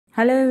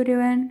Hello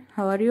everyone,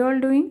 how are you all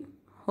doing?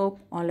 Hope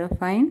all are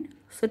fine.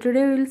 So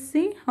today we'll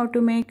see how to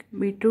make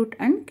beetroot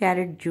and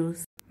carrot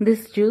juice.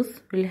 This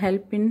juice will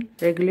help in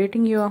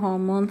regulating your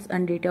hormones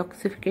and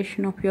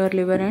detoxification of your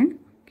liver and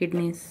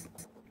kidneys.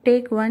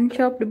 Take 1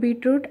 chopped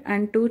beetroot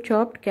and 2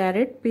 chopped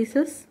carrot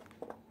pieces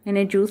in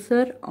a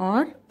juicer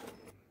or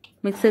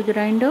mixer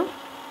grinder.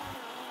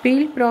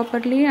 Peel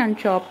properly and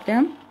chop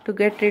them to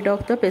get rid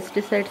of the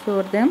pesticides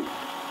over them.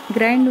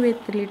 Grind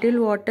with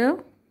little water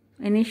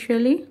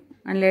initially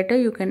and later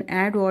you can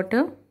add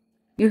water.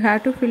 You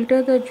have to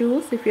filter the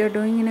juice if you are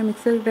doing in a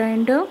mixer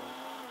grinder.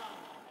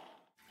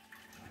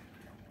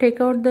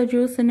 Take out the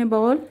juice in a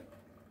bowl.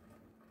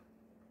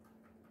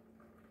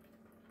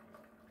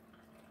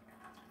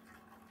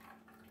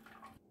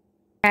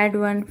 Add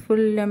 1 full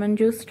lemon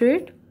juice to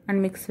it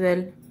and mix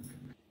well.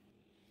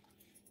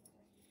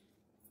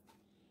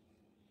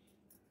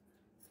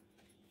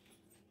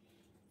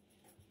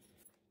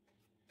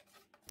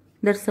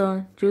 That's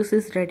all, juice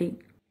is ready.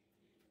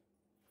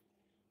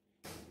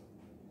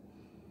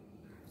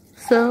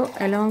 Serve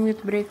along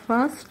with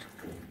breakfast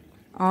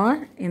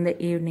or in the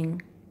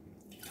evening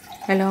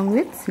along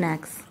with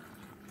snacks.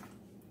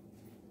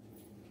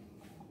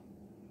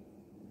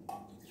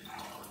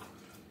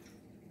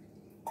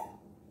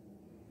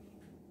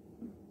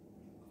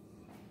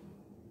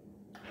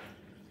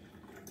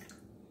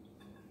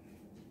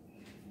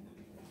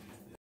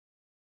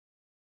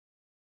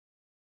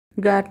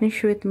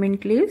 Garnish with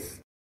mint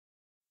leaves.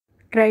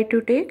 Try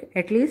to take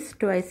at least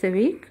twice a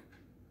week.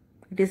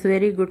 It is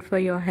very good for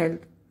your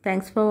health.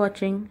 Thanks for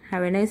watching.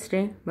 Have a nice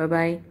day. Bye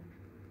bye.